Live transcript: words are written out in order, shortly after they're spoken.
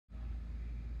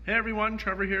Hey everyone,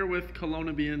 Trevor here with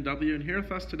Kelowna BMW, and here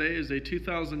with us today is a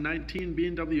 2019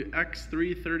 BMW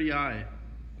X3 30i.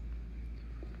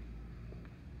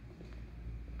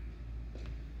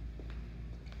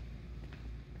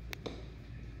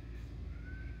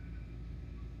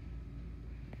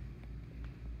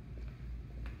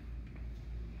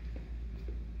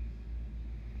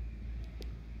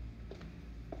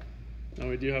 Now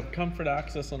we do have comfort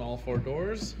access on all four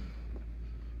doors.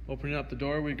 Opening up the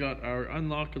door, we got our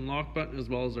unlock and lock button as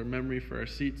well as our memory for our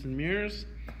seats and mirrors.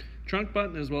 Trunk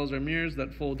button as well as our mirrors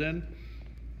that fold in.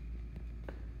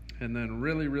 And then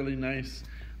really nice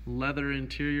leather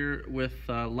interior with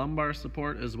lumbar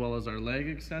support as well as our leg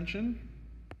extension.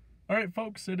 Alright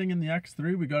folks, sitting in the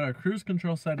X3, we got our cruise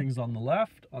control settings on the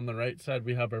left. On the right side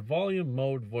we have our volume,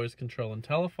 mode, voice control, and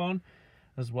telephone,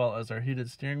 as well as our heated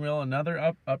steering wheel.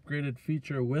 Another upgraded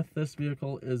feature with this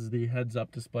vehicle is the heads-up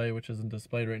display, which isn't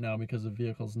displayed right now because the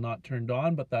vehicle's not turned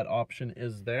on, but that option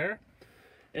is there.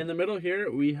 In the middle here,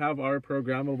 we have our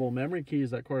programmable memory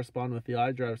keys that correspond with the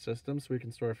iDrive system, so we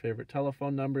can store our favorite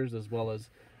telephone numbers as well as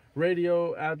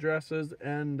radio addresses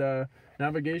and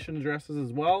navigation addresses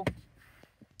as well.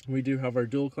 We do have our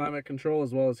dual climate control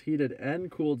as well as heated and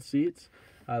cooled seats.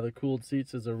 The cooled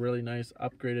seats is a really nice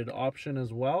upgraded option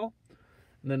as well.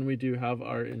 And then we do have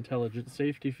our intelligent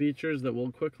safety features that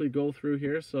we'll quickly go through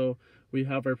here. So we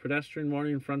have our pedestrian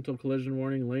warning, frontal collision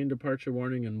warning, lane departure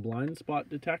warning, and blind spot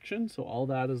detection. So all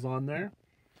that is on there.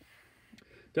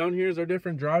 Down here is our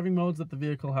different driving modes that the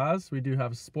vehicle has. We do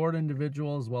have Sport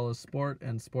Individual as well as Sport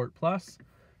and Sport Plus.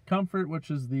 Comfort, which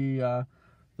is the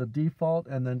default,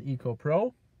 and then Eco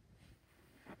Pro.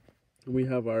 We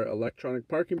have our electronic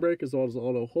parking brake as well as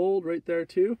auto hold right there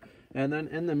too. And then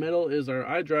in the middle is our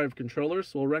iDrive controller.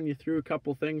 So we'll run you through a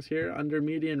couple things here. Under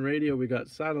media and radio, we got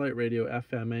satellite radio,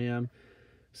 FM, AM,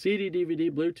 CD,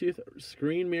 DVD, Bluetooth,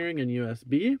 screen mirroring, and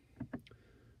USB.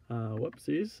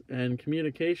 Whoopsies. And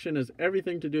communication is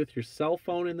everything to do with your cell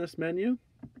phone in this menu.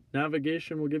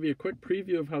 Navigation will give you a quick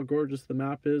preview of how gorgeous the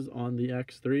map is on the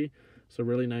X3. So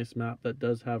really nice map that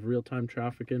does have real-time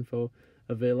traffic info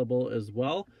available as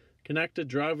well. Connected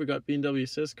drive, we got BMW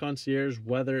Assist, Concierge,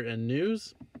 Weather, and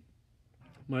News.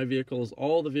 My vehicle is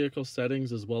all the vehicle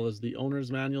settings as well as the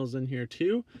owner's manuals in here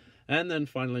too. And then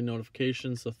finally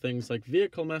notifications, so things like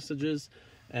vehicle messages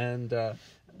and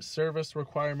service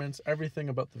requirements, everything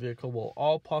about the vehicle will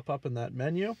all pop up in that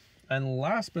menu. And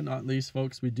last but not least,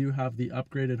 folks, we do have the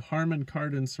upgraded Harman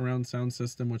Kardon surround sound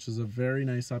system, which is a very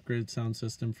nice upgraded sound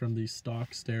system from the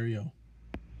stock stereo.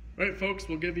 Alright folks,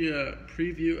 we'll give you a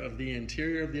preview of the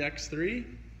interior of the X3.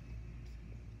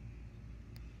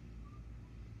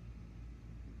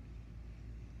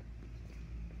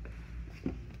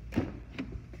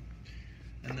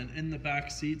 And then in the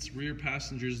back seats, rear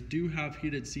passengers do have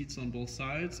heated seats on both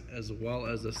sides as well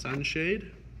as a sunshade.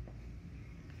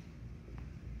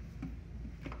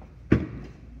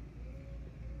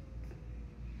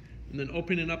 And then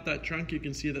opening up that trunk, you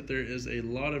can see that there is a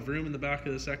lot of room in the back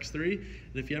of this X3.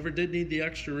 And if you ever did need the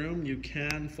extra room, you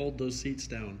can fold those seats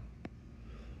down.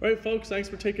 All right, folks, thanks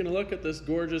for taking a look at this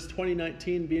gorgeous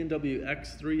 2019 BMW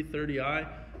X3 30i.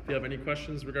 If you have any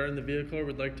questions regarding the vehicle or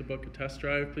would like to book a test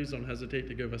drive, please don't hesitate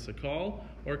to give us a call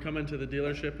or come into the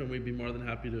dealership and we'd be more than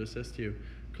happy to assist you.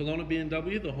 Kelowna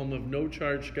BMW, the home of no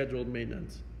charge scheduled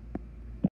maintenance.